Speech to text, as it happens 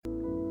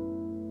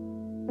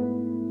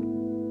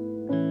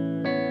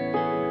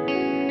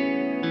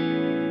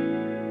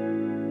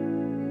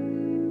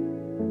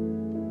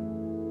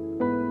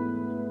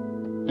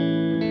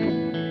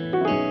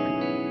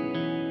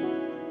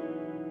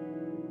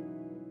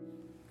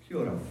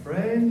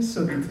friends.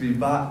 So good to be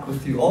back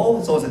with you all.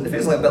 It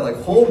feels like a bit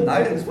like home now.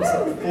 It's the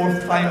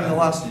 4th time in the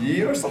last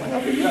year or something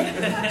I've been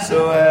here.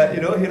 So,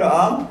 here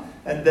I am.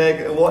 And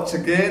watch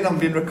again, I'm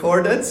being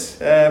recorded.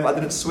 I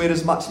didn't swear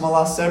as much in my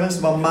last sermon,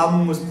 so my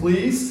mum was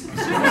pleased.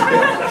 She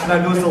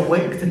now knows the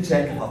link to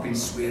check if I've been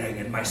swearing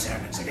in my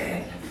sermons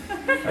again.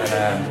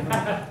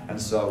 And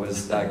so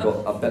I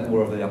got a bit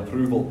more of the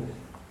approval.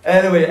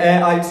 Anyway,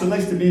 so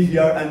nice to be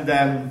here,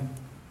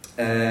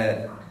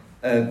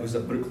 and was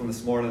at Brooklyn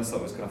this morning, so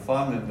it was kind of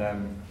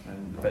fun,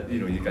 but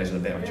you guys are a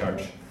better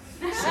church,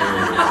 so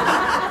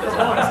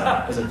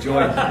there's a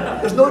joy.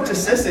 There's no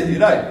just sissing,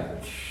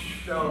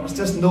 there's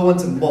just no one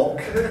to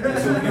mock.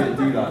 It's okay to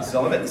do that, so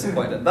I'm a bit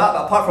disappointed at that,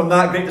 but apart from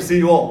that, great to see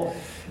you all.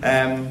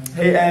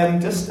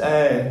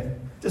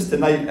 Just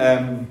tonight,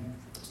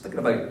 thinking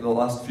about the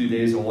last few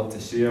days and what to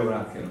share when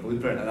I kind of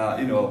blueprint and that,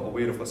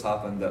 aware of what's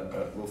happened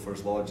at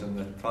Loafers Lodge and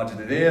the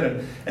tragedy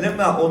there, and in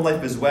my own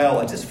life as well.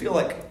 I just feel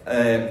like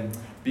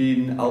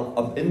being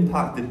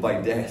impacted by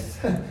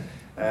death.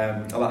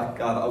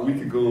 About a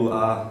week ago,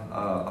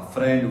 a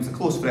friend, it was a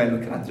close friend,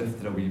 we kind of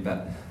drifted a wee bit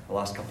the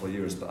last couple of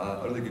years, but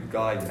a really good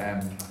guy,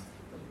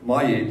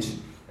 my age,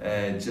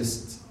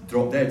 just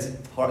dropped dead,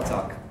 heart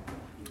attack.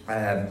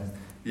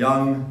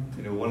 Young,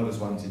 one of those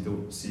ones you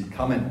don't see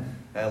coming.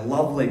 A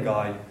lovely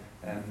guy,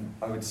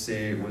 I would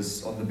say,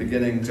 was on the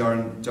beginning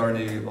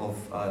journey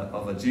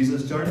of a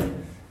Jesus journey.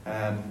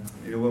 When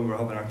we were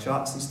having our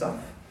chats and stuff,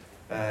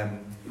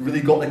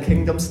 really got the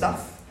kingdom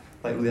stuff.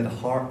 Like really had a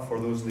heart for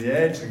those on the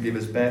edge and gave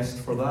his best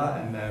for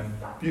that. And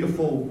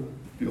beautiful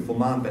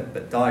man,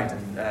 but died,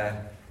 and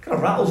kind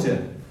of rattles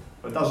you.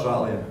 But it does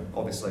rattle you,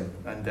 obviously.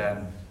 And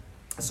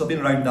so I've been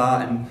around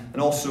that,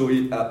 and also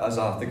as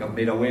I think I've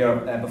made aware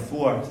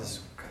before, it's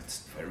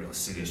really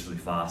serious, really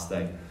fast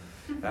thing.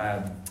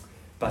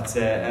 But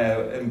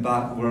in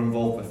back we're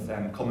involved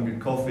with Common Good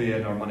Coffee,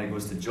 and our money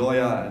goes to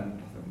Joya,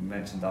 and I've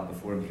mentioned that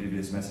before in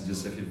previous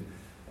messages if you've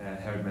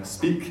heard me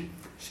speak.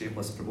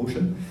 Shameless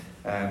promotion.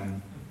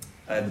 And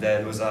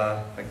there was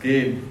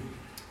again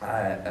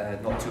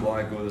not too long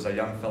ago, there's a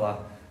young fella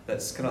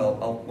that's kind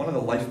of one of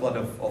the lifeblood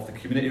of the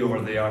community over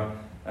there.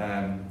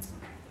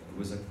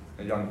 Was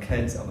a young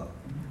kid,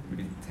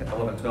 maybe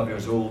 11, 12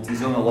 years old.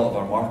 He's on a lot of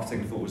our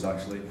marketing photos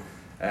actually.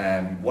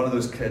 One of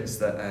those kids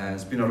that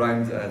has been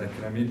around the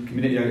kind of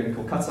community out in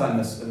Kolkata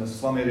in the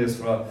slum areas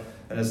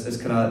and is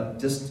kind of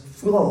just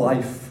full of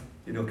life,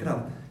 kind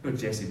of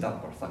Jesse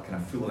Duckworth, that kind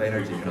of full of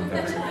energy kind of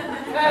person.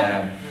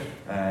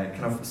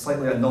 Kind of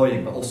slightly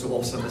annoying but also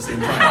awesome at the same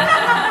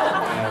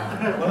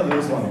time. One of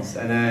those ones,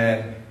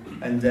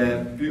 and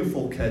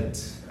beautiful kid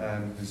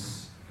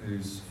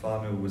whose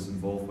family was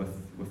involved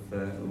with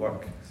the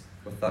work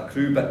with that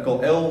crew, but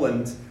got ill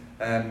and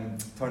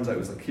turns out it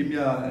was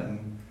leukemia,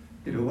 and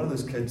one of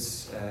those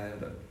kids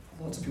that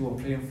lots of people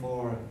were praying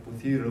for,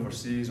 both here and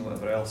overseas and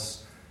whatever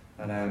else,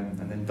 and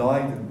then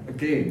died. And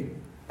again,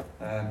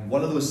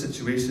 one of those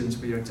situations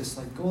where you're just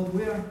like, God,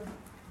 where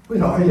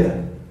are you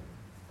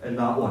in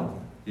that one?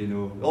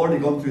 Already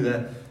gone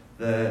through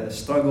the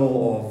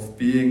struggle of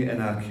being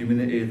in a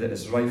community that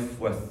is rife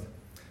with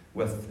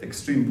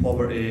extreme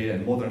poverty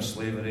and modern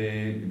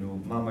slavery,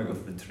 man out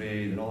of the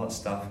trade and all that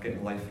stuff,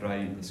 getting life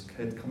right, this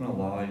kid coming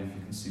alive.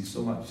 You can see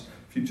so much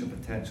future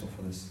potential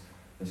for this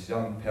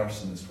young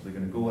person that's really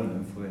going to go on and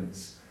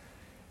influence,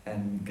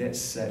 and gets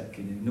sick,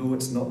 and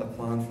it's not the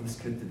plan for this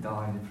kid to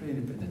die, and you pray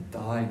to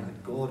die, and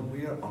like, God,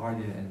 where are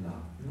you in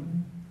that?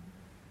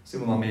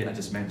 Same with my mate I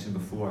just mentioned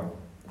before.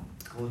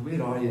 God,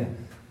 where are you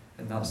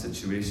in that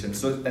situation?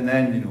 So, and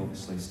then,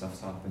 obviously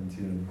stuff's happened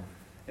here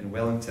in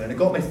Wellington, and it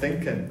got me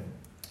thinking,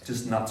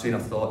 just in that train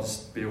of thought,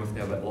 just bear with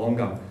me a bit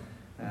longer,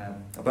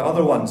 about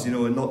other ones.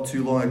 Not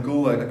too long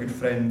ago, a good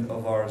friend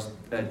of ours,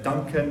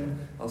 Duncan,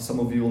 some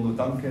of you will know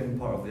Duncan,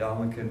 part of the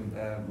Anglican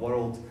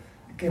world.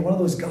 Again, one of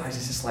those guys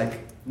is just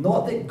like,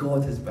 not that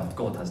God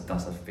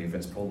does have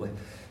favourites probably,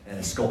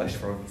 Scottish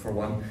for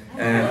one,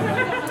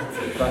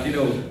 but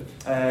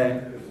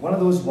one of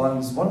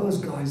those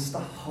guys, just a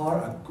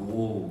heart of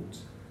gold,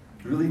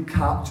 really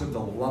captured the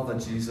love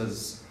of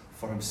Jesus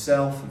for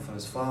himself and for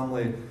his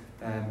family.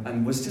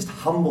 And was just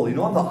humble. I'm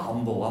not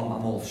humble,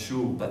 I'm all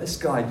show, but this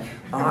guy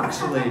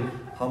actually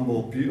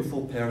humble,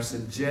 beautiful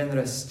person,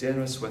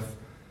 generous with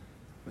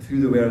who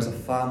they were as a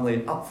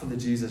family, up for the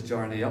Jesus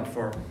journey, up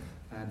for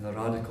the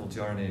radical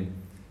journey,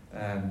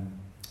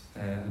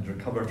 and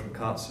recovered from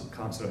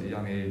cancer at a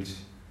young age,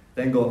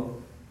 then got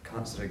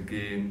cancer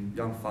again,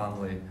 young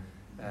family,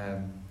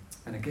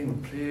 and again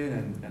we're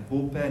praying and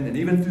hoping, and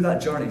even through that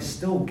journey,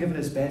 still giving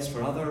his best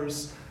for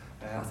others.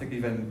 I think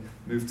even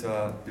moved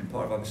to being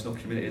part of a missional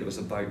community that was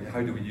about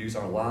how do we use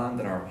our land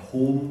and our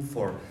home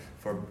for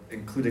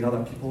including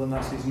other people in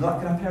that space.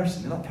 That kind of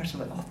person, that person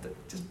like,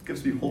 that just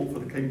gives me hope for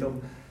the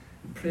kingdom.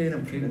 And praying,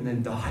 and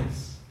then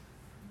dies.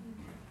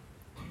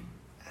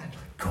 And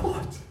like,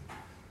 God,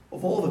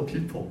 of all the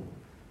people,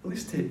 at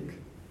least take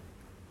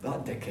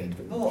that dickhead,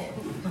 but not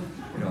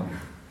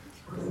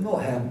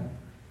him.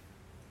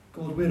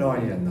 God, where are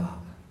you in that?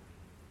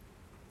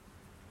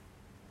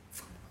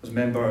 I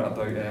remember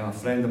about a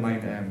friend of mine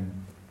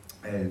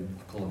I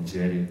call him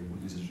Jerry,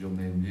 we'll use his real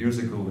name, years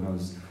ago when I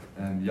was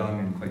young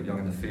and quite young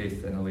in the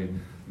faith,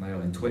 in my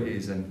early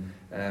 20s, and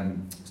I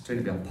was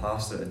trying to be a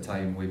pastor at the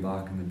time, way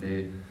back in the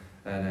day,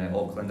 in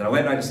Auckland. And I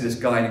went around to see this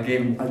guy, and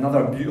again,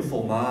 another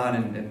beautiful man,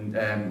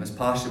 and his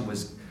passion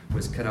was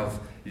kind of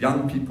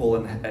young people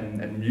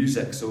and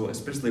music, so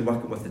especially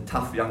working with the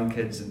tough young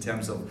kids in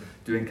terms of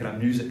doing kind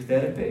of music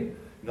therapy.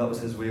 And that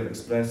was his way of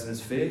expressing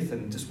his faith,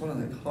 and just one of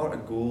the heart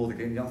of gold,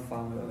 again, young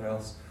family, whatever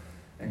else,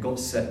 and got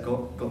sick,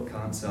 got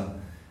cancer.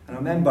 And I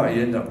remember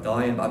he ended up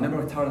dying, but I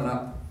remember turning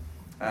up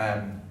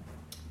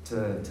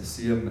to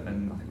see him,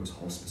 and I think it was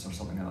hospice or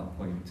something at that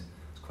point.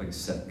 I was quite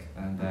sick,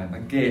 and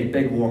again,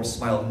 big warm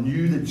smile,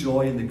 knew the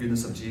joy and the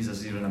goodness of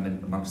Jesus even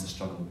amongst the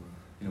struggle,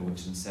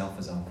 which in itself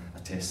is a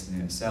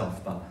testimony in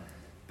itself,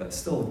 but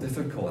still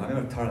difficult. And I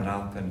remember turning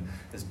up, and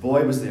this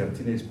boy was there, a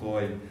teenage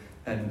boy,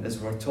 and as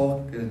we were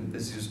talking,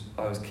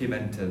 I came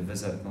in to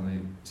visit my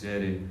mate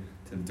Jerry,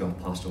 to do a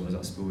pastoral visit,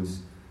 I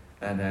suppose,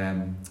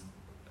 and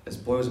this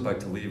boy was about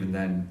to leave, and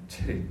then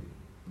Jerry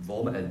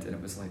vomited, and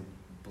it was like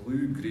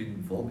blue-green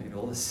vomit,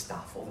 all this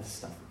stuff. It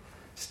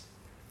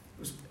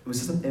was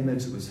just an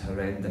image that was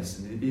horrendous,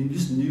 and he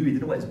just knew he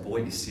didn't want his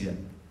boy to see it.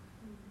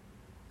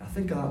 And I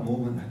think at that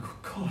moment, I go,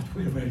 God,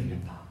 where were you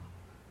in that?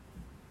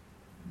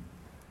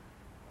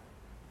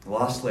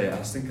 Lastly, I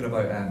was thinking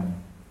about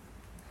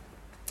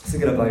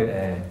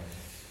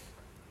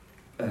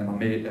my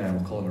mate,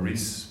 we'll call him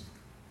Reese,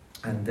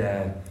 and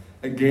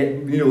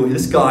again,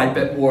 this guy, a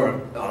bit more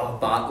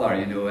battler,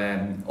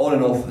 on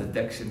and off with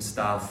addiction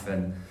stuff,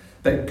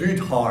 but good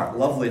heart,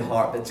 lovely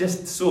heart, but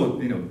just so,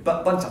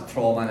 bunch of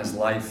trauma in his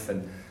life,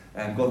 and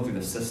gone through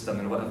the system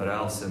and whatever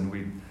else, and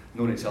we'd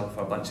known each other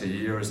for a bunch of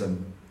years,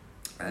 and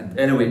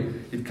anyway,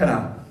 he'd kind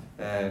of,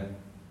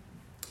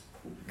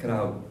 had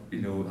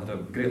a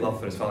great love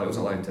for his family. He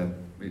wasn't allowed to,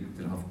 we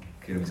didn't have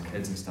care of his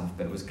kids and stuff,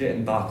 but was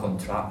getting back on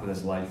track with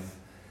his life,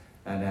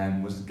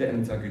 and was getting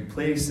into a good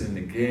place, and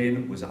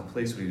again was at a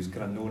place where he was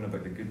kind of knowing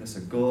about the goodness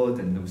of God,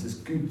 and there was this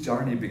good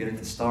journey beginning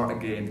to start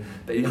again,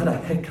 but he had a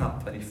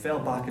hiccup, and he fell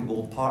back in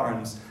old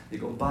patterns. He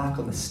got back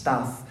on the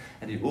stuff,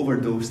 and he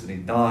overdosed, and he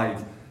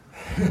died.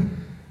 And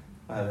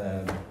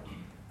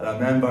I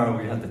remember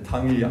we had the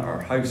tonguey at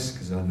our house,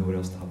 because I had nowhere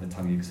else to have the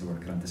tonguey, because we were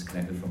kind of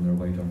disconnected from their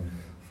wider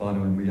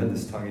family, and we had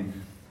this tonguey,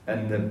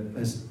 and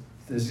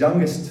his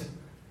youngest,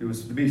 who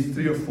was maybe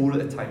 3 or 4 at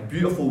the time,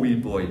 beautiful wee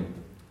boy,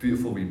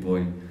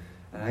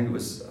 and I think it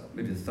was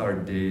maybe the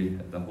 3rd day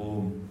at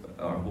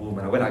our home,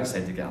 and I went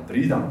outside to get a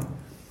breather,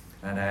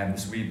 and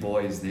this wee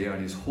boy is there,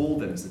 and he's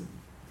holding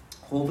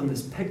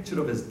this picture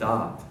of his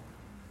dad,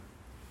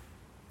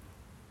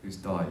 who's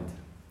died,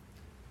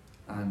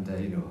 and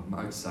I'm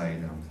outside,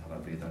 and I'm having a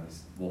breather, and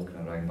he's walking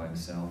around by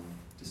himself,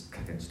 just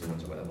kicking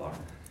stones or whatever,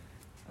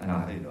 and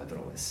I don't know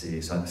what to say,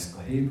 so I just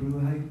go, hey bro,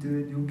 how you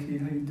doing, you okay,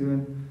 how you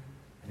doing?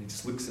 And he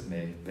just looks at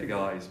me, big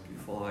eyes,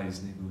 beautiful eyes,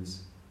 and he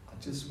goes, I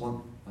just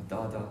want my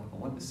dada, I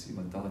want to see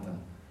my dada,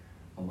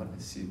 I want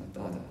to see my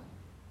dada.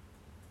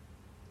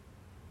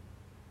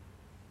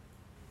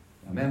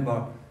 I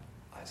remember,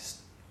 I just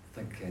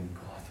thinking,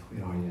 God,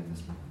 where are you in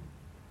this moment?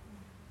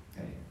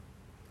 Okay.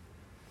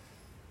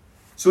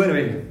 So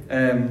anyway,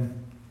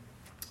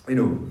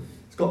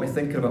 it's got me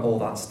thinking about all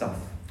that stuff,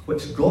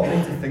 which got me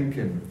to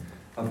thinking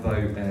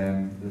about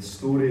the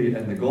story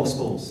in the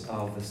Gospels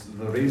of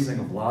the raising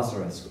of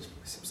Lazarus, which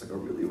seems like a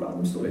really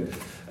random story.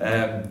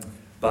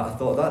 But I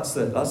thought that's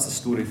the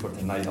story for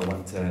tonight I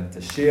want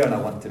to share, and I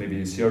want to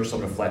maybe share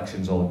some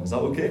reflections on. Is that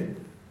okay?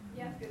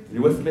 Yeah, good. Are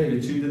you with me? Have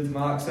you tuned into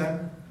my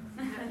accent?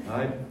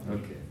 Right?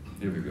 Okay,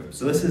 here we go.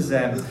 So this is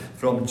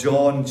from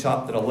John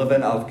chapter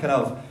 11. I've kind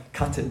of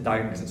cut it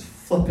down because it's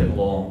flipping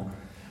long,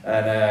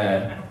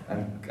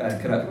 and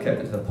kind of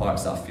kept it to the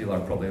parts that I feel are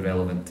probably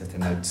relevant to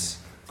tonight's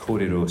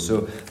Corey.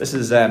 So this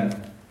is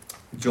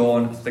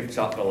John, I think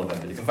chapter 11.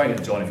 But you can find it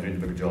in John if you read the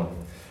book of John.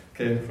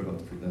 Okay, I forgot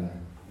to put the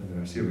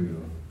verse. Here we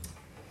go.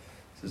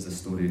 This is the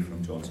story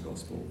from John's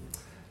Gospel.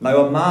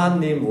 Now a man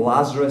named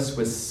Lazarus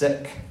was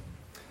sick.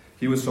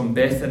 He was from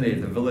Bethany,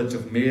 the village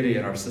of Mary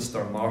and her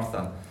sister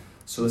Martha.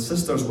 So the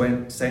sisters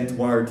sent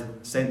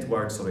word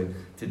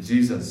to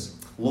Jesus.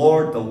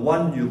 Lord, the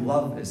one you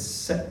love is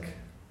sick.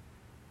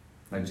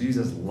 Now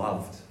Jesus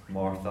loved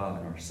Martha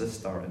and her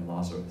sister and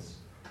Lazarus.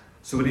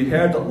 So when he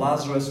heard that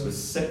Lazarus was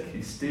sick,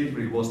 he stayed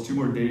where he was 2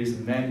 more days,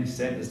 and then he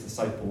said to his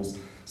disciples,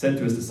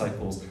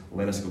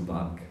 let us go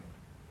back.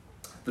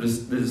 The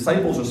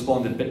disciples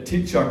responded, but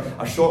teacher,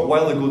 a short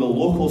while ago the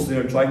locals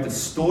there tried to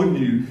stone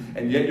you,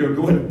 and yet you're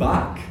going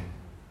back.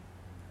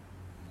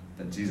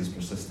 But Jesus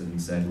persisted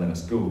and said, let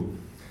us go.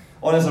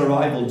 On his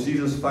arrival,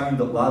 Jesus found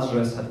that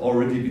Lazarus had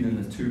already been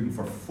in the tomb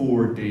for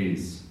 4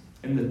 days.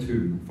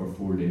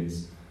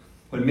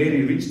 When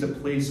Mary reached the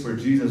place where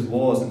Jesus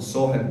was and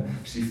saw him,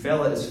 she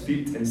fell at his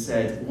feet and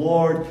said,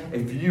 Lord,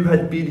 if you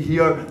had been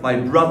here, my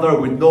brother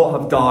would not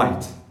have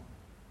died.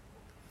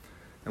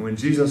 And when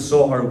Jesus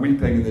saw her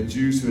weeping, and the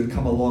Jews who had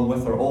come along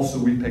with her also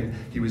weeping,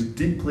 he was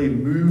deeply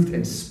moved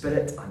in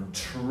spirit and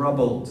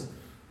troubled.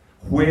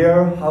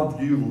 Where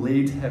have you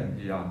laid him?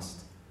 He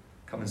asked.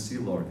 Come and see,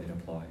 Lord, they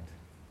replied.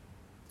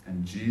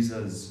 And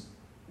Jesus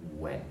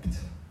wept.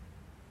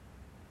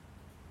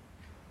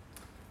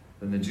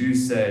 Then the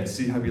Jews said,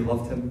 "See how we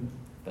loved him?"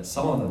 But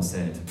some of them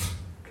said,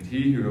 "Could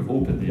he who have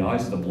opened the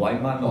eyes of the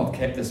blind man not have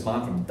kept this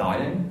man from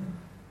dying?"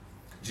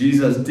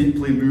 Jesus,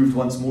 deeply moved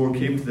once more,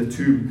 came to the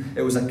tomb.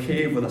 It was a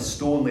cave with a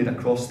stone laid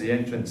across the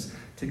entrance.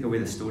 "Take away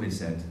the stone," he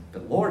said.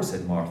 "But Lord,"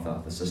 said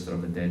Martha, the sister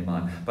of the dead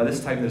man, "by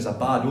this time there's a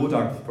bad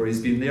odour, for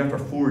he's been there for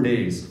 4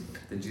 days."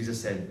 Then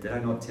Jesus said, "Did I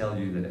not tell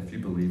you that if you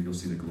believe, you'll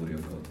see the glory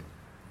of God?"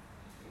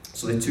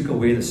 So they took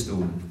away the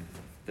stone.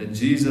 Then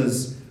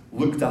Jesus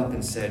looked up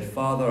and said,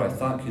 "Father, I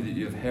thank you that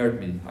you have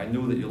heard me. I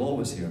know that you'll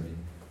always hear me."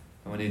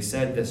 And when he had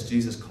said this,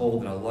 Jesus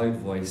called in a loud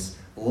voice,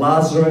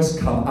 "Lazarus,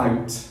 come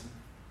out."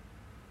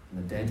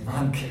 And the dead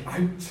man came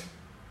out,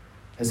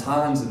 his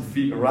hands and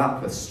feet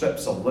wrapped with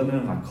strips of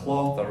linen and a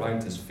cloth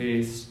around his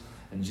face.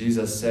 And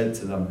Jesus said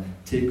to them,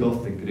 "Take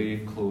off the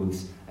grave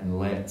clothes and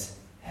let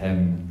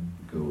him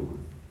go."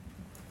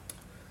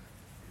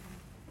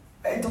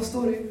 Mental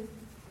story?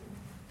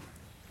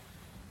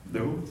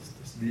 No, it's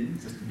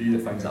just me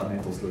that finds that a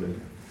mental story.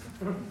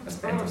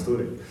 It's a mental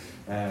story.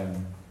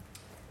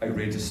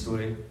 Outrageous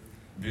story,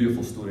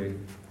 beautiful story,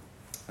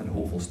 and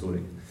hopeful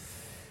story.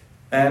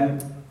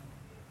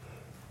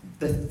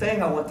 The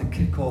thing I want to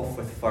kick off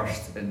with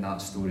first in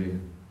that story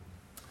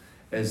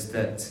is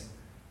that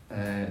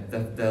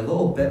the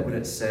little bit where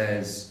it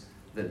says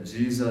that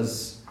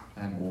Jesus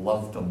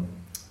loved them,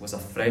 was a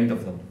friend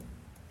of them.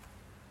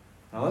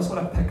 Now I just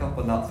want to pick up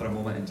on that for a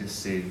moment and just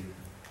say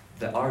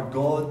that our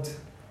God,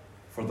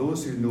 for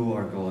those who know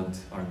our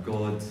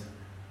God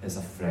is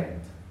a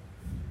friend.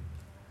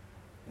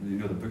 And you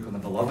know the book on the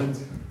Beloved?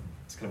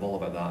 It's kind of all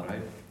about that,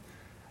 right?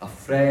 A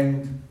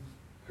friend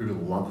who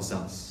loves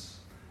us.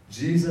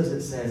 Jesus,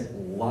 it says,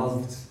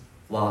 loved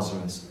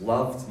Lazarus,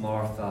 loved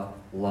Martha,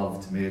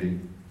 loved Mary.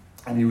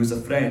 And he was a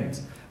friend.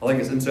 I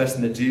think it's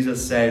interesting that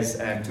Jesus says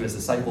to his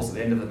disciples at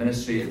the end of the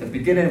ministry, at the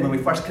beginning when we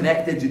first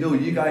connected,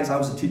 you guys, I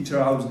was a teacher,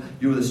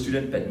 you were the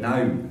student, but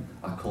now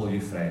I call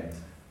you friend.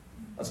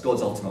 That's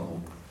God's ultimate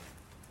hope,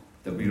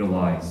 that we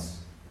realise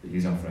that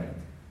he's our friend.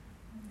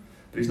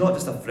 But he's not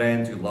just a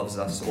friend who loves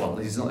us, well,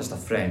 he's not just a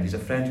friend, he's a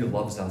friend who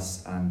loves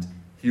us and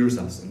hears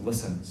us and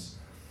listens.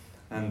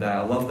 And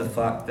I love the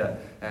fact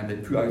that they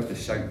put out the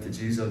shout to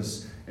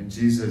Jesus, and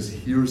Jesus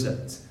hears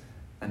it,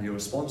 and he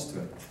responds to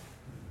it.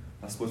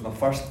 I suppose my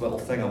first little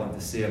thing I want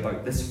to say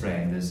about this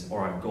friend is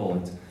our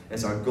God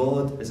is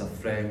a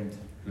friend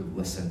who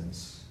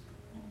listens.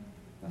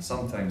 Now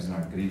sometimes in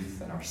our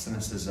grief, in our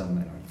cynicism,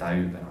 in our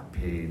doubt, in our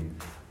pain,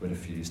 we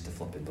refuse to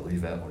flip and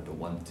believe it, or don't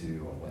want to,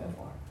 or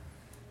whatever.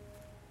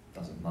 It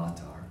doesn't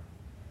matter.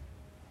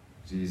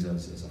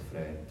 Jesus is a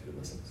friend who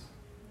listens.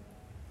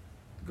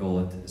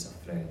 God is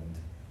a friend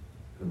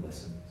who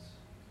listens.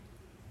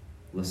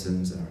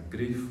 Listens in our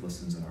grief,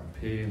 listens in our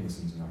pain,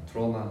 listens in our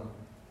trauma.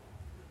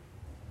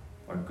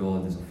 Our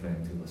God is a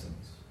friend who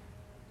listens.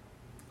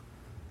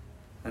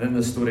 And in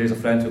this story is a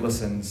friend who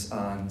listens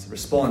and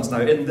responds.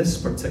 Now in this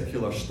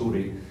particular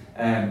story,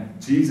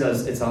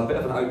 Jesus, it's a bit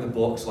of an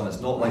out-the-box one. It's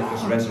not like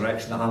this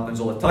resurrection that happens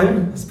all the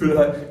time. Let's put it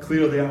out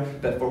clear there.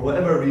 But for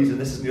whatever reason,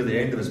 this is near the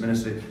end of his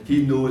ministry,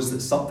 he knows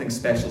that something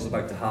special is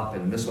about to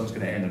happen, and this one's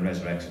going to end in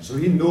resurrection. So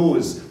he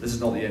knows this is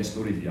not the end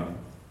story here.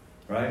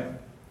 Right?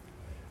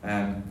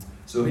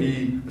 So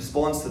he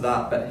responds to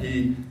that, but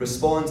he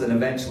responds and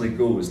eventually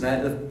goes.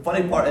 Now, the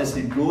funny part is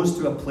he goes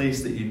to a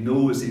place that he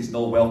knows he's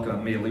not welcome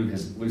and may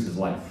lose his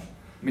life.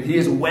 I mean, he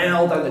is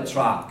well down the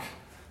track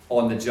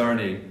on the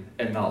journey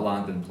in that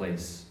land and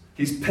place.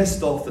 He's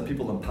pissed off the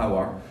people in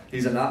power.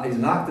 He's an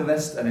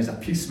activist and he's a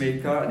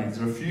peacemaker, and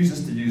he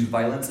refuses to use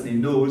violence, and he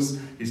knows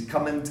he's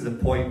coming to the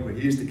point where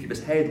he has to keep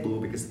his head low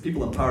because the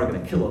people in power are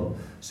going to kill him,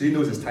 so he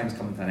knows his time's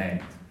coming to an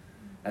end.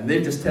 And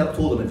they've just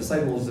told him, the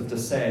disciples have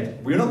just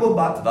said, we're not going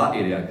back to that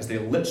area because they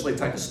literally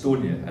tried to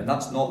stone you, and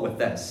that's not with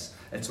this,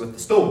 it's with the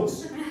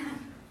stones.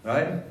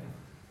 Right?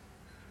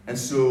 And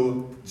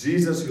so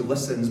Jesus, who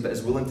listens but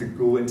is willing to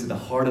go into the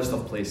hardest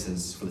of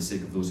places for the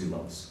sake of those he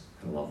loves.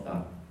 I love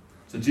that.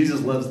 So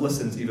Jesus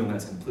listens even when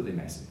it's completely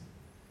messy.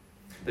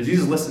 But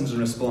Jesus listens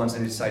and responds,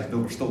 and he decides, no,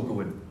 we're still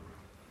going.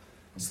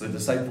 And so the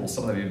disciples,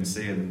 some of them even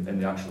say in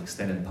the actual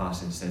extended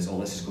passage, says, oh,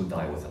 let's just go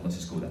die with him, let's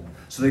just go then.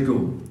 So they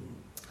go.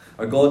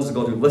 Our God is a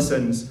God who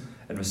listens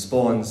and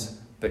responds,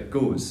 but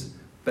goes.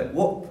 But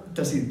what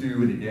does he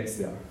do when he gets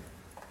there?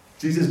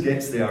 Jesus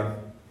gets there,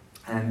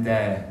 and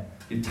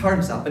he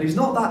turns up, and he's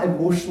not that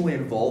emotionally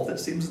involved, it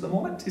seems, at the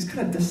moment. He's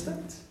kind of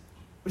distant,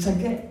 which I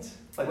get.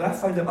 Like when I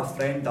found out my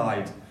friend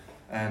died,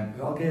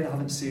 who again I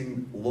haven't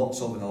seen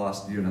lots of in the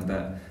last year and a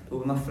bit, but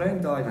when my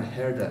friend died and I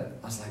heard it,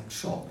 I was like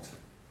shocked.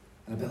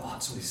 And a bit, oh,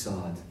 it's really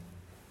sad.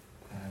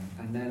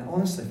 And then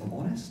honestly, if I'm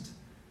honest,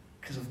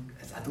 because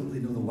I don't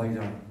really know the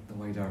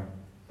wider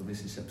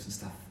relationships and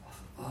stuff,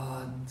 I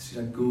thought, should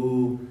I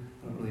go?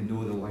 I don't really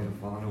know the wider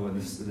value in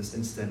this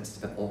instance,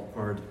 it's a bit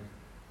awkward.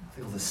 I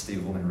think I'll just stay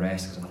home and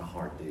rest because I've had a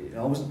hard day. And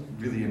I wasn't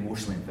really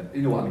emotionally fit.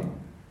 You know what I mean?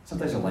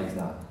 Sometimes you're like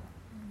that.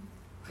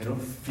 I don't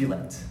feel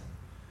it.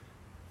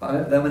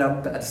 But then when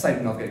I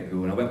decided not to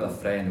go, and I went with a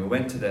friend, we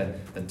went to the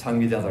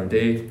Tungy the other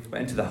day,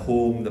 went into the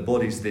home, the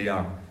body's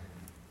there,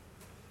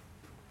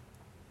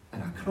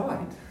 and I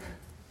cried.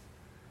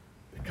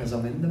 Because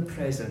I'm in the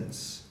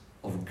presence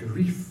of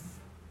grief.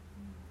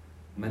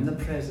 I'm in the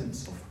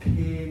presence of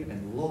pain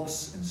and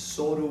loss and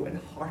sorrow and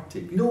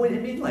heartache. You know what I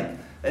mean? Like,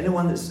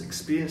 anyone that's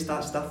experienced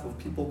that stuff with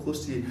people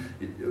close to you,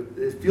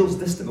 it feels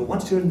distant. But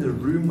once you're in the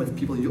room with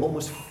people, you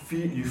almost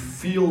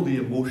feel the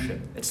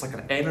emotion. It's like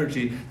an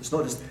energy. It's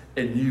not just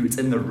in you, it's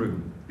in the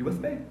room. You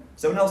with me? Does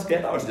someone else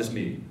get that, or is it just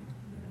me?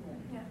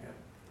 Yeah.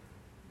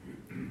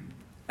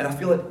 And I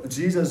feel like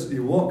Jesus, he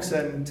walks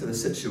into the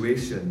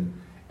situation,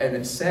 and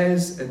it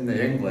says in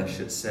the English,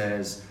 it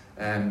says,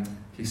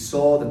 he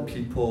saw the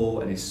people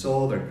and he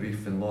saw their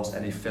grief and loss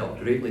and he felt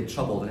greatly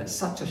troubled. And it's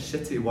such a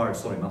shitty word,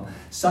 sorry Mum,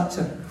 such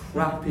a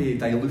crappy,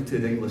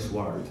 diluted English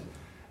word.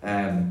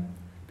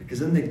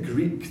 Because in the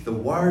Greek, the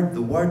word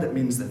that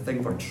means the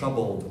thing for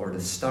troubled or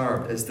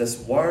disturbed is this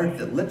word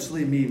that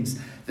literally means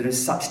there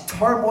is such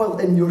turmoil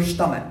in your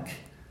stomach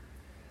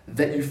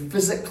that you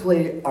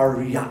physically are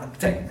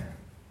reacting.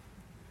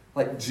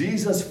 Like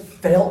Jesus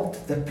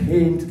felt the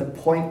pain to the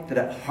point that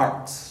it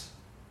hurts.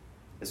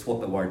 Is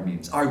what the word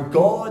means. Our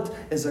God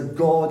is a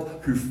God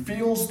who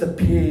feels the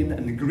pain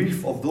and the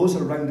grief of those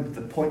around him to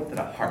the point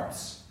that it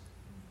hurts.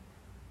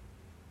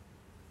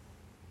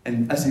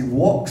 And as he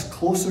walks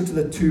closer to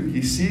the tomb,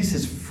 he sees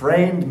his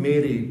friend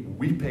Mary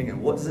weeping.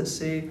 And what does it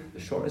say? The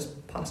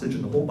shortest passage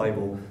in the whole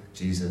Bible,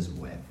 Jesus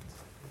wept.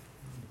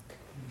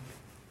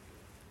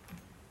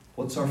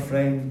 What's our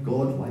friend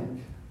God like?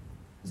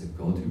 Is a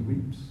God who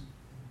weeps.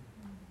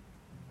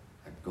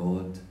 A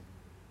God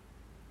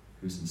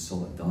who's in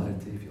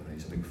solidarity, if you want to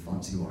use a big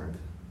fancy word,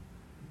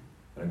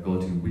 but a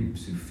God who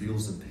weeps, who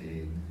feels the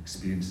pain,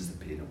 experiences the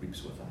pain, and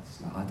weeps with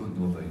us. Now, I don't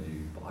know about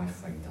you, but I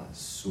find that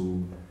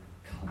so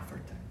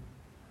comforting.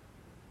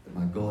 That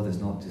my God is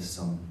not just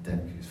some dick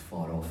who's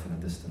far off in a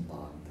distant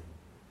land,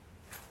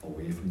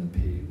 away from the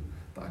pain,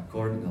 but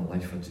according to the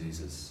life of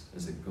Jesus,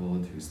 is a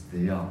God who's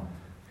there,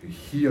 who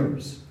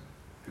hears,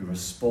 who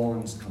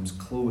responds, comes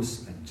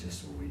close, and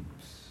just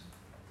weeps.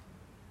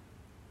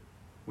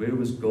 Where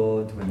was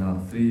God when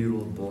that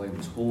 3-year-old boy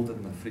was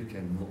holding the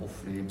freaking little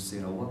frame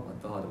saying, I want my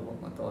dad, I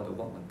want my dad, I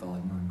want my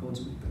dad? Man, God's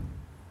weeping.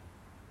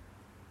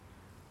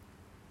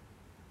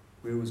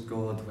 Where was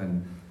God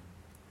when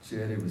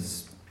Jerry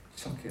was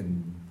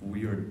chucking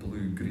weird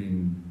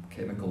blue-green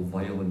chemical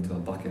vial into a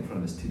bucket in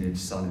front of his teenage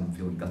son and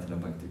feeling gutted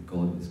about it?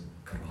 God was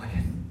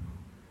crying.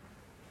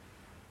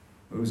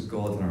 Where was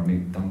God when our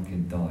mate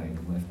Duncan died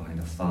and left behind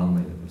a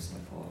family that was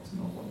like, oh, it's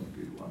not one of the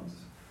good ones?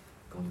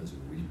 God was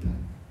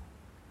weeping.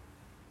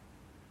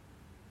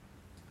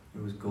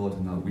 Where was God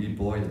in that wee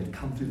boy that had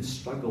come through the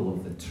struggle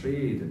of the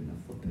trade and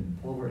the flipping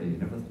poverty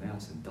and everything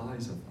else and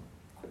dies of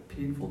a quite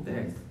painful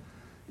death,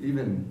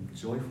 even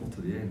joyful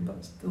to the end,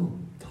 but still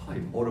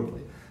died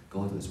horribly?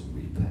 God is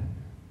weeping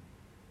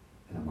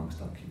in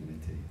amongst our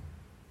community.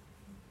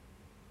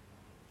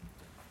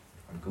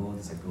 Our God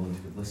is a God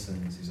who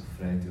listens, he's a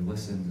friend who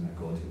listens, and a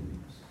God who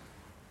weeps.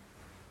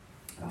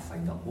 And I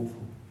find that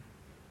hopeful.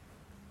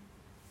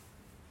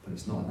 But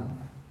it's not enough.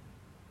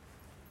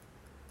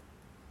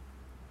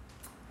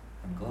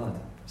 I'm glad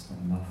it's not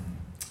enough.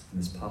 In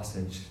this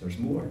passage, there's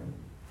more.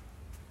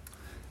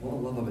 What I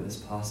love about this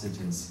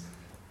passage is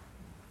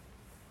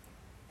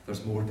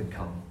there's more to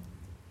come.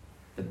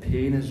 The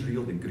pain is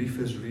real, the grief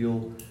is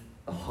real,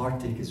 the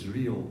heartache is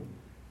real,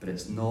 but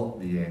it's not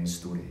the end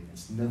story.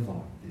 It's never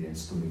the end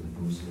story with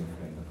those who are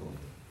friends of God.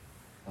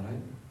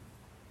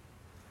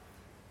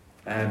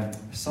 Alright?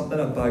 Something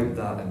about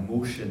that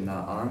emotion,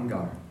 that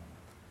anger,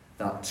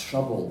 that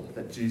trouble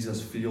that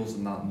Jesus feels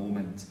in that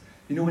moment.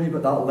 You know when you've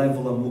got that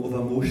level of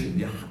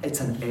emotion, it's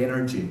an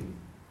energy.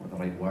 What the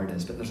right word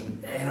is, but there's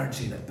an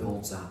energy that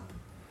builds up.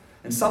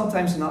 And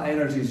sometimes when that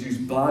energy is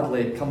used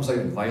badly, it comes out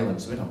in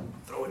violence. We don't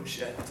throwing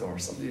shit, or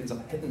somebody ends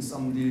up hitting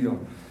somebody,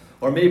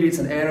 or maybe it's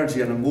an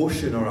energy, an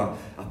emotion, or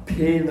a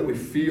pain that we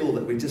feel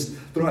that we just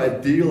don't know how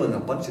to deal, and a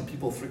bunch of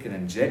people freaking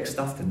inject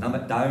stuff to numb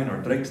it down,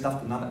 or drink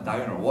stuff to numb it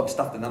down, or watch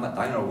stuff to numb it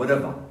down, or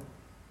whatever.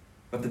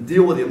 We have to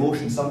deal with the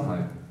emotion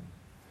somehow.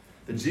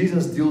 But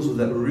Jesus deals with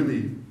it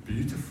really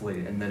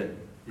beautifully in that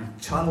he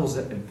channels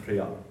it in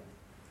prayer.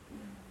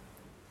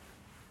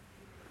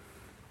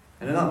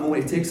 And in that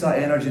moment, he takes that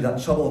energy,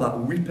 that trouble, that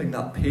weeping,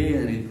 that pain,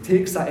 and he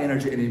takes that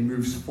energy and he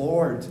moves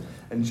forward.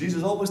 And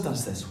Jesus always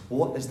does this.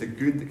 What is the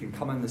good that can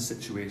come in this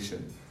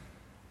situation?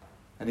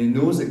 And he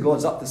knows that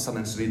God's up to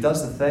something, so he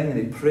does the thing and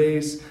he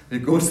prays. And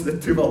he goes to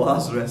the tomb of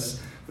Lazarus,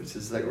 which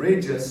is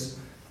outrageous.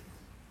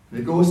 And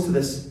he goes to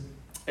this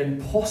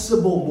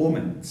impossible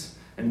moment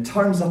and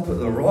turns up at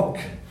the rock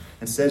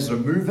and says,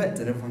 remove it.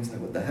 And everyone's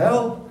like, what the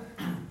hell?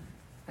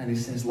 And he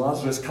says,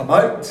 Lazarus, come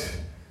out.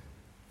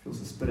 Feels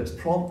the Spirit's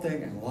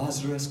prompting, and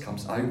Lazarus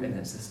comes out, and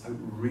it's this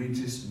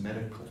outrageous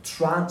miracle.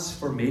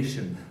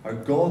 Transformation. Our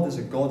God is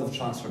a God of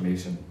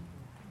transformation.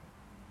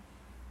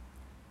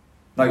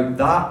 Now,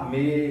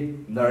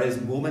 there is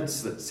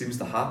moments that seems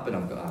to happen.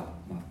 I've got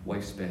my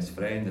wife's best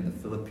friend in the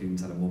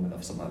Philippines had a moment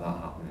of something like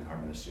that happening in her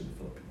ministry in the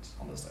Philippines.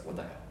 I'm just like, what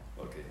the hell?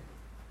 Okay.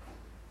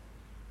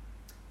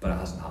 But it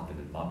hasn't happened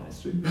in my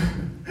ministry.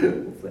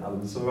 Hopefully it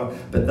happens somewhere.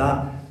 But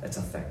that, it's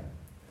a thing.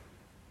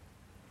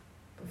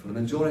 But for the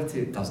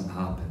majority, it doesn't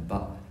happen.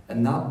 But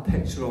in that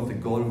picture of the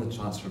God of the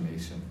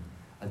transformation,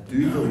 I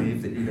do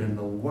believe that even in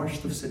the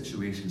worst of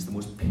situations, the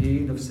most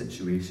pained of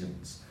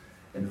situations,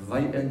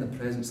 inviting the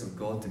presence of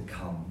God to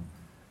come,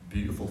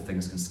 beautiful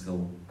things can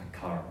still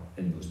occur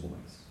in those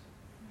moments.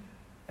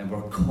 And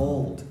we're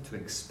called to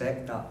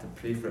expect that, to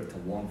pray for it, to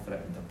long for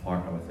it, and to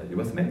partner with it. You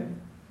with me?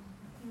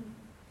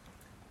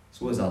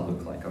 So what does that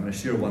look like? I'm going to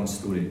share one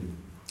story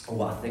of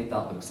what I think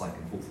that looks like,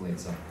 and hopefully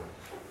it's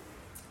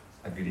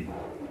a goodie.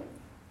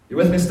 You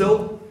with me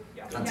still?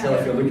 Yeah. Can't tell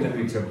if you're looking at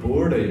me because you're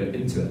bored or you're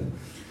into it.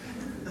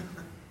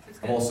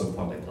 I'm also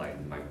partly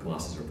blind. My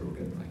glasses are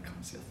broken. I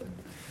can't see a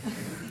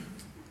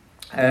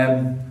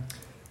thing.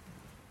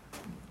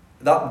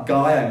 That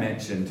guy I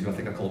mentioned, who I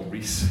think I called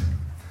Reese,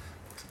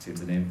 to change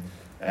the name,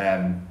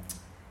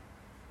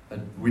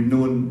 we'd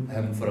known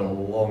him for a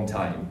long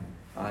time,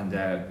 and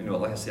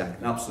like I say, an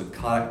absolute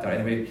character.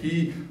 Anyway,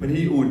 when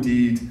he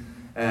OD'd,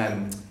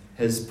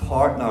 his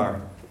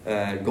partner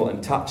got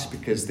in touch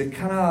because they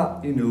kind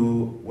of,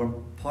 were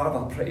part of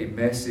a pretty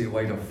messy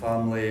wider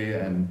family,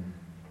 and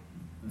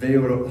they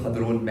had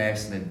their own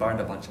mess, and they'd burned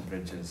a bunch of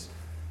bridges.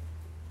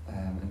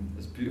 And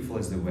as beautiful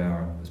as they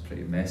were, it was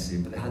pretty messy,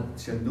 but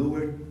she had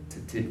nowhere to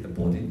take the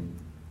body,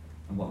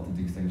 and wanted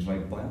to do things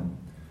right by him.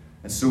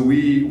 And so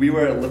we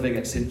were living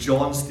at St.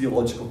 John's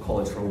Theological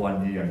College for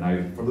 1 year.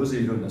 Now, for those of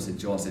you who don't know St.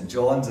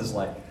 John's is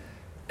like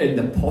in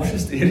the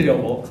poshest area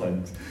of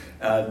Auckland,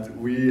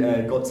 and we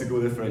got to go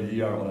there for a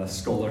year on a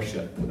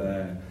scholarship in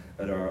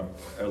our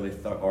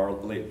late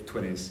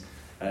 20s,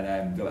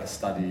 and do a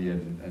study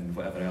and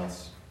whatever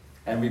else.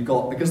 And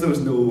because there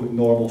was no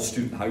normal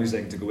student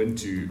housing to go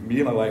into,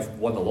 me and my wife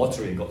won the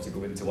lottery and got to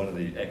go into one of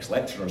the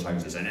ex-lecturers'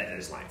 houses, and it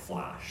is like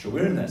flash. So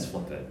we're in this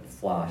flipping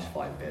flash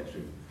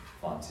 5-bedroom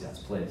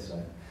fancy-ass place,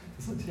 right?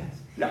 It's like, yes,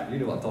 yeah, you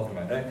know what I'm talking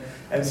about, right?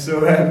 And so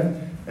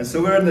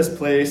we're in this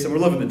place, and we're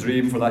living the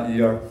dream for that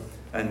year,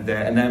 and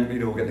then we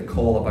get the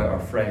call about our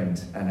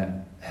friend, and it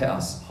hit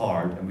us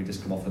hard, and we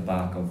just come off the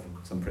back of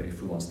some pretty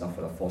full-on stuff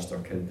with a foster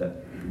kid that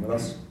had been with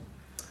us.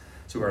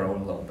 So we're in our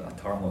own little bit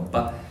of turmoil,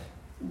 but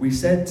we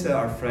said to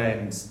our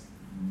friend,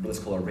 let's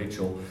call her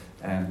Rachel,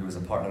 who was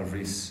a partner of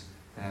Reese,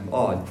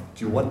 do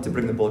you want to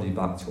bring the body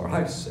back to our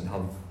house and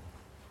have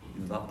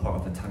that part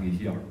of the tangi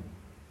here?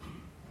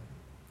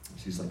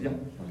 She's like, yeah,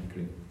 that'd be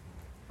great.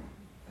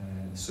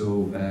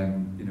 So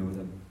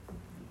the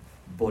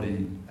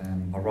body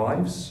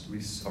arrives,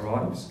 Reese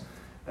arrives,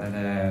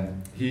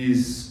 and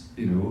he's,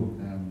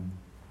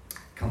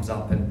 comes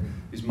up, and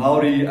he's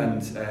Maori,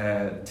 and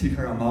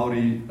Tikanga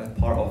Maori,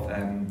 part of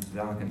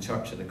the Anglican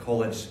Church at the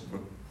college, were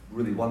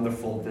really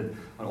wonderful, did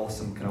an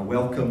awesome kind of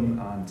welcome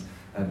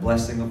and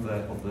blessing of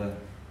the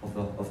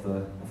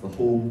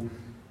home.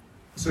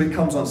 So he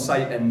comes on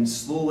site, and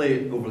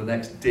slowly over the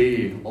next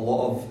day, a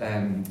lot of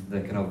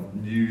the kind of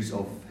news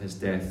of his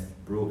death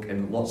broke,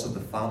 and lots of the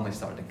family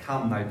started to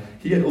come. Now,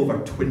 he had over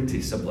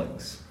 20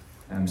 siblings,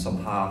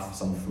 some half,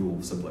 some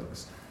full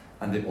siblings,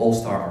 and they all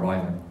start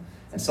arriving.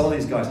 And some of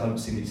these guys hadn't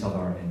seen each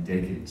other in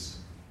decades,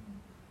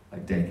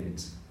 like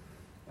decades.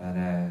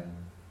 And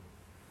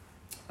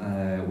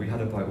we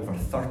had about over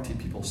 30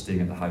 people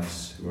staying at the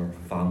house who were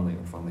family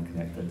or family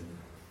connected.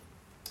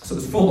 So it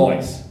was full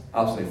noise,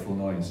 absolutely full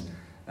noise.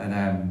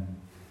 And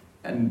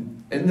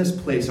in this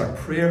place, our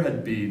prayer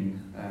had been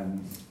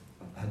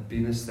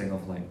this thing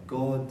of like,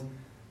 God,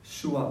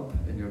 show up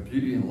in your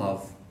beauty and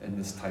love in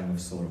this time of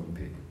sorrow and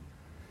pain.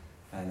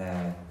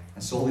 And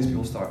so all these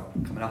people start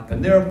coming up,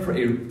 and they're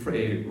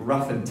pretty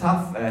rough and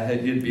tough.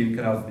 He had been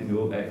kind of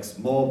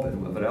ex-mob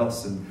and whatever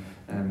else, and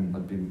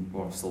had been,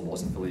 still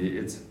was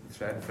affiliated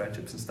with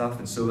friendships and stuff.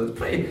 And so it was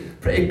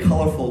pretty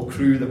colourful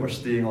crew that were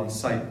staying on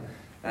site.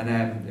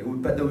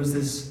 But there was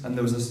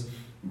this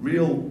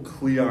real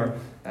clear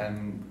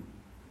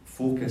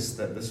focus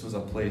that this was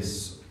a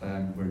place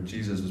where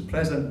Jesus was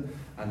present,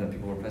 and that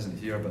people were present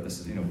here. But this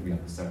is, we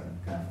have a certain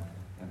kind of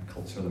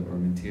culture that we're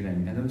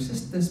maintaining, and it was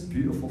just this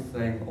beautiful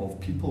thing of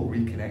people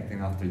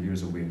reconnecting after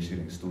years away and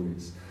sharing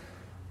stories.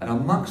 And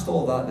amongst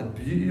all that, the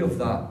beauty of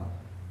that,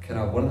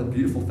 one of the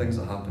beautiful things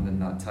that happened in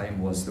that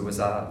time was there was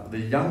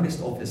the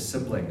youngest of his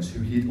siblings who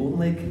he'd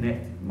only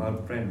connected, my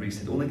friend Reese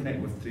had only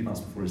connected with 3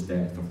 months before his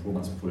death, or 4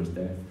 months before his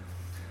death,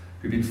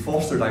 who'd been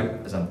fostered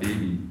out as a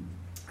baby,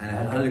 and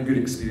had had a good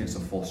experience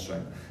of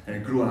fostering, and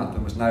had grown up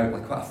and was now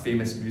like quite a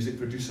famous music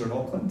producer in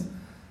Auckland.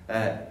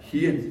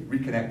 He had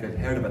reconnected,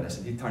 heard about this,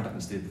 and he turned up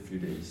and stayed for a few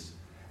days.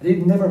 And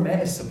he'd never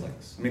met his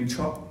siblings. I mean,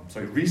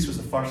 Reese was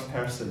the first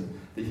person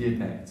that he had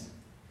met.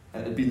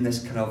 And it had been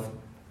this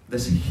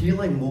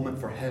healing moment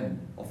for him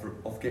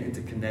of getting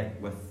to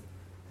connect with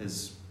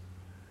his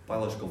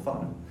biological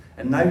family.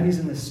 And now he's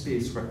in this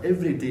space where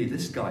every day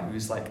this guy,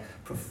 who's like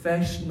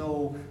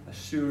professional,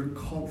 assured,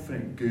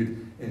 confident,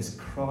 good, is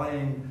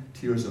crying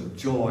tears of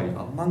joy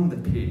among the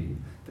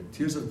pain, but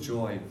tears of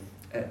joy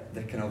at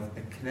the kind of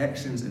the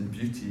connections and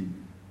beauty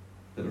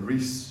that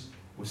Reese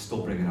was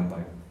still bringing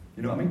about.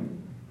 You know what I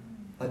mean?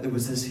 Like there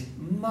was this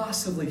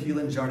massively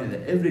healing journey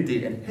that every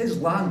day in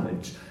his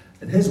language,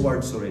 in his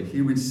words,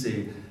 he would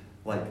say,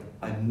 like,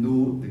 I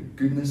know the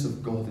goodness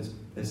of God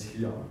is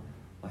here.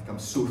 Like, I'm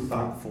so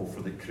thankful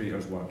for the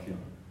Creator's work here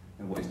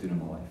and what He's doing in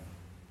my life.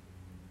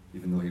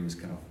 Even though he was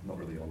kind of not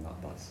really on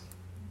that bus.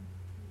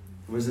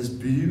 There was this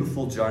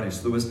beautiful journey.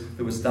 So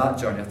there was that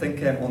journey. I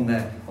think on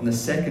the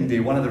second day,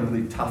 one of the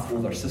really tough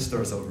older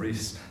sisters of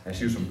Reese,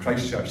 she was from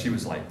Christchurch. She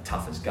was like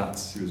tough as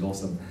guts. She was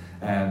awesome.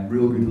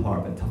 Real good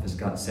heart, but tough as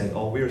guts. Said,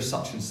 "Oh, we're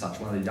such and such."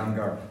 One of the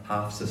younger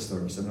half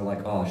sisters, and they're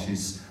like, "Oh,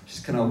 she's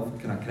kind of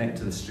connected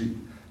to the street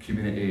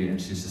community,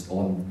 and she's just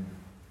on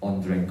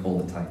drink all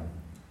the time.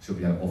 She'll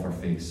be out off her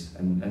face."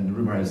 And the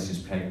rumor is she's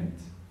pregnant.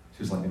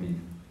 She was like maybe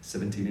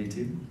 17,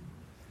 18.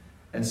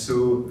 And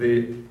so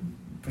they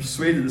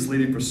persuaded, this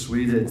lady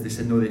persuaded, they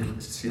said, no,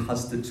 she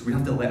has to, so we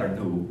have to let her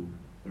know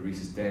that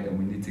Reese is dead and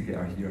we need to get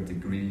her here to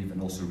grieve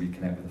and also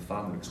reconnect with the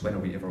family, because when are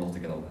we ever all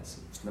together on this?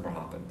 It's never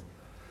happened.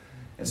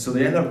 And so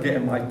they ended up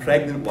getting my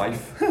pregnant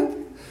wife,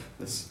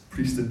 this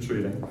priest in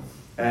training,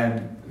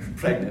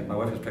 pregnant, my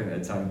wife was pregnant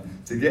at the time,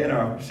 to get in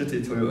our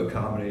shitty Toyota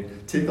Camry,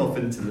 take off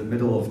into the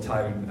middle of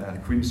town,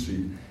 Queen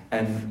Street,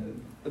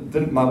 and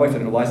my wife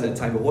didn't realise at the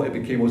time, but what it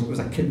became was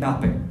a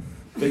kidnapping.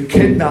 They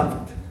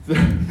kidnapped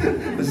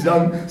this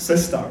young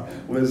sister,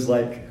 was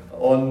like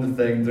on the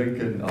thing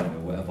drinking, I don't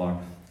know, whatever,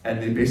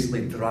 and they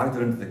basically dragged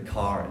her into the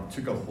car and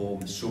took her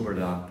home, sobered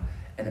her up,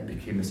 and it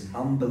became this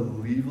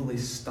unbelievably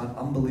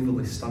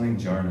stunning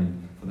journey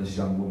for this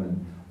young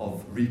woman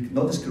of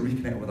not just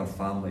reconnecting with her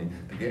family,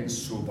 but getting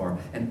sober,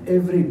 and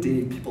every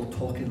day people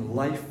talking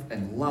life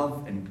and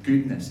love and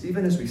goodness.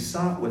 Even as we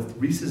sat with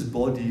Reese's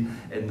body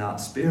in that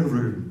spare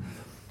room,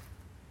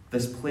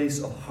 this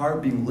place of her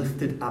being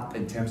lifted up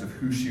in terms of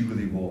who she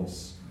really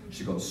was.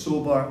 She got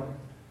sober,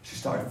 she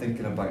started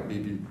thinking about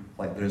maybe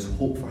like there is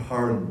hope for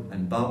her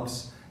and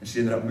Babs, and she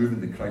ended up moving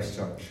to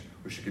Christchurch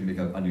where she could make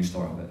a new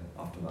start of it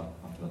after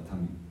that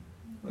time.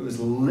 It was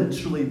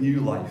literally new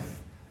life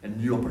and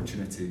new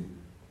opportunity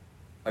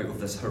out of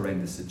this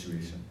horrendous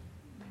situation.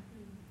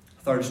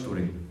 Third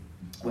story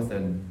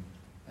within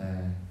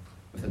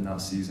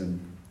that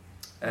season.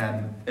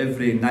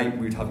 Every night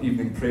we'd have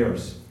evening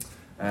prayers.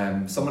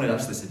 Someone had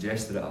actually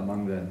suggested it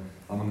among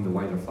the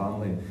wider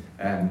family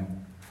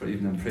for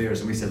evening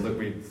prayers, and we said, look,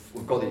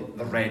 we've got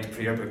the red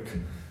prayer book,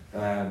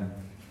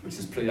 which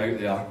is pretty out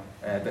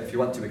there, but if you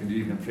want to, we can do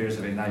evening prayers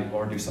every night,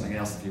 or do something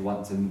else if you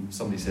want. And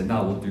somebody said,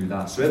 no, we'll do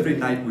that. So every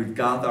night we'd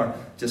gather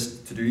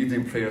just to do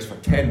evening prayers for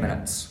 10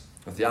 minutes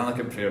with the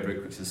Anglican prayer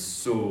book, which is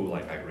so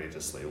like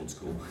outrageously old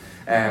school,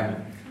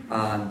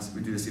 and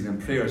we do this evening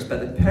prayers. But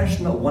the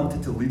person that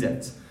wanted to lead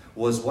it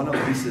was one of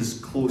Reese's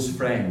close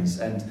friends,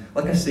 and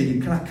like I say,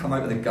 he kind of come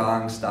out of the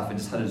gang stuff and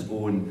just had his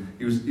own.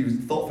 He was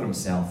thought for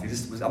himself. He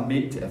just was a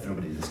mate to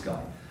everybody. This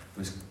guy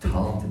was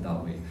talented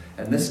that way,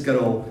 and this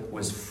girl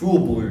was full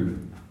blue.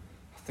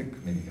 I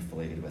think maybe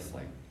affiliated with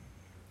like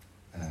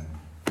I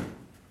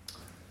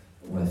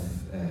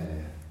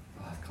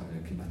can't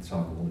really keep my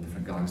track of all the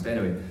different gangs, but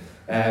anyway,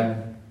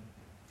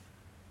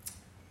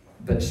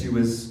 but she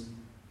was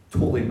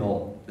totally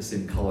not the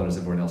same colour as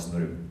everyone else in the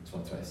room. That's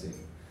what I'm trying to say.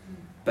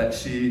 But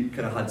she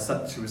kind of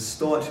had she was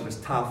staunch, she was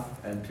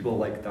tough, and people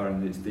liked her,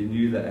 and they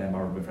knew that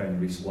our friend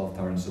Reese loved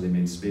her, and so they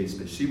made space.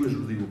 But she was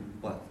really,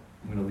 I'm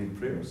going to lead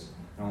prayers.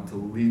 I want to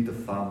lead the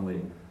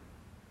family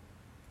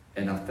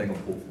in a thing of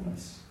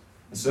hopefulness.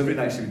 And so every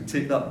night she would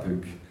take that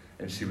book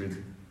and she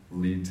would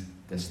lead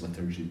this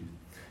liturgy.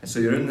 And so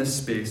you're in this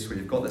space where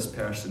you've got this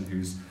person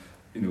who's,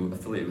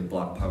 affiliated with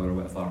Black Power or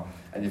whatever,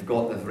 and you've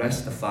got the rest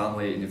of the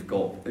family, and you've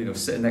got,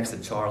 sitting next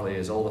to Charlie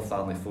is all the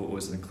family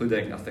photos,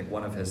 including, I think,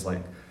 one of his,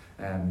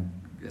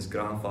 his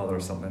grandfather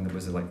or something that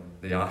was like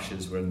the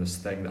ashes were in this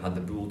thing that had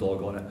the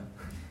bulldog on it.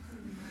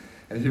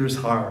 And here's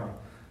her,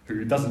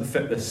 who doesn't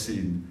fit this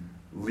scene,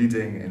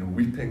 leading and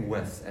weeping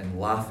with and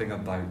laughing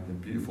about the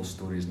beautiful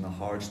stories and the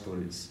hard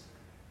stories.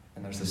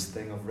 And there's this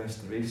thing of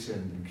restoration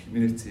and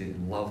community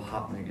and love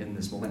happening in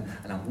this moment.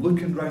 And I'm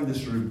looking around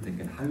this room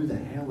thinking, how the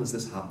hell is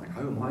this happening?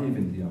 How am I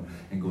even here?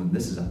 And going,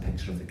 this is a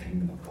picture of the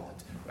kingdom of God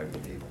around the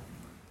table.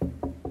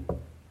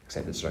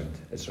 Except it's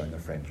round their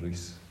friend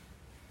Reese,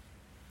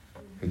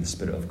 who the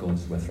Spirit of God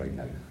is with right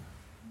now.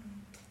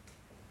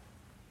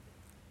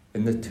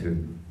 In the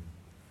tomb,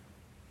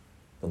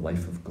 the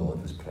life of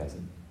God was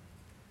present,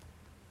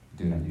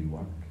 doing a new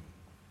work.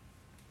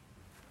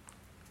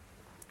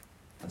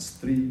 That's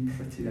three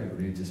pretty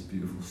outrageous,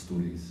 beautiful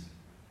stories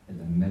in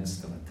the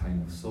midst of a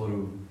time of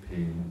sorrow,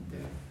 pain, and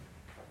death.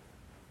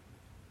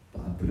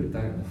 But I put it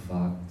down to the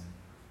fact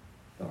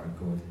that our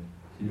God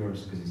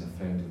hears because He's a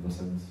friend who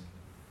listens.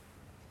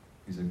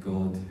 He's a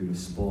God who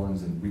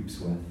responds and weeps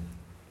with,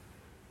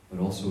 but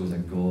also is a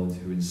God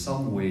who in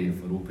some way,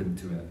 if we're open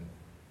to it,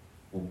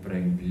 will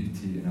bring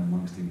beauty in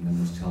amongst even the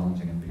most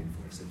challenging and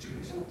painful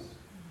situations.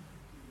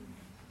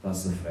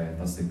 That's the friend,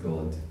 that's the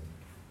God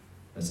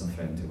that's a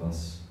friend to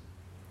us.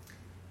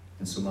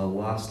 And so my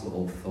last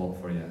little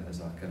thought for you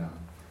as I kind of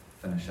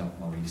finish up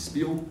my wee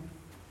spiel,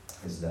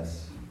 is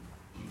this.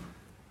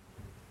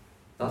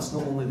 That's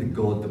not only the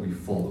God that we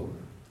follow,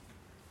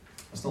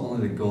 it's not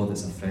only the God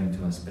that's a friend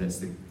to us, but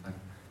it's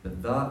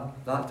that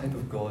type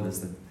of God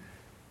is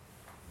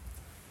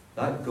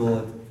that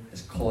God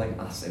is calling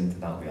us into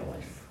that way of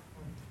life.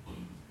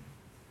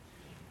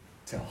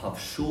 To have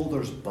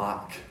shoulders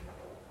back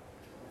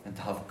and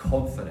to have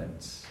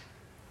confidence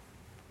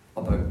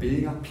about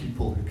being a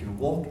people who can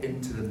walk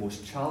into the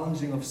most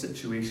challenging of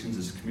situations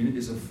as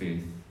communities of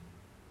faith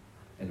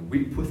and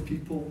weep with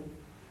people,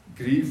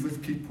 grieve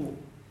with people,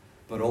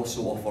 but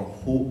also offer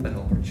hope and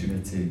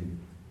opportunity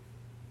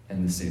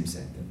in the same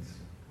sentence,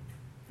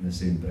 in the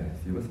same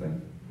breath. You with me?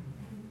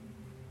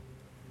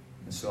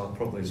 And so I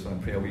probably just want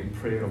to pray a wee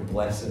prayer of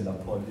blessing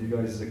upon you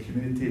guys as a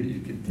community, that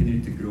you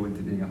continue to grow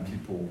into being a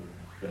people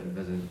that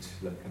envisage,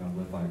 that kind of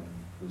live out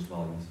those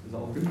values. Is that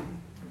all good?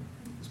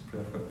 Let's pray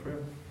a quick prayer.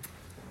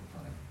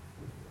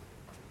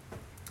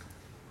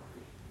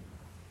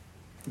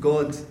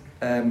 God,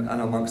 and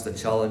amongst the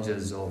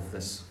challenges of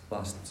this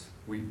last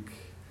week,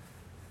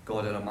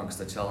 God, and amongst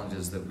the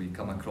challenges that we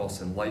come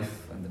across in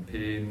life and the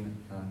pain,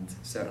 and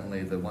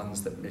certainly the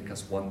ones that make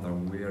us wonder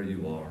where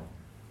you are.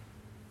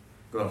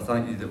 God, I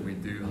thank you that we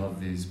do have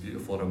these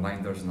beautiful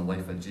reminders in the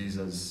life of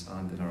Jesus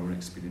and in our own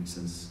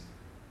experiences,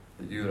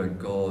 that you are a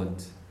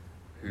God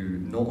who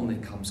not only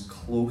comes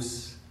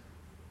close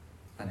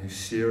and who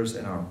shares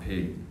in our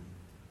pain,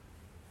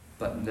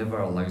 but never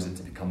allows it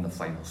to become the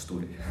final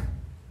story.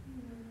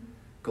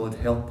 God,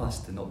 help us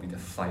to not be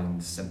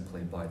defined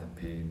simply by the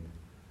pain,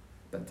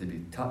 but to be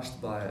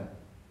touched by it,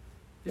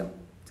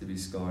 to be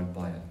scarred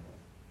by it,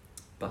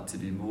 but to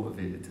be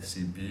motivated to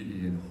see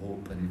beauty and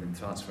hope and even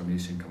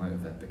transformation come out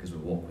of it because we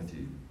walk with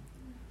you.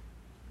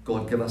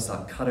 God, give us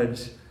that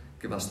courage,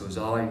 give us those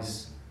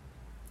eyes,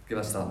 give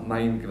us that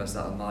mind, give us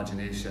that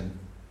imagination,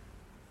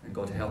 and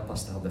God, help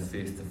us to have the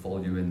faith to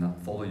follow you in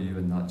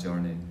that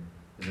journey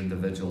as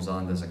individuals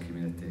and as a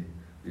community.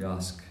 We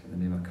ask in the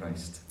name of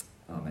Christ.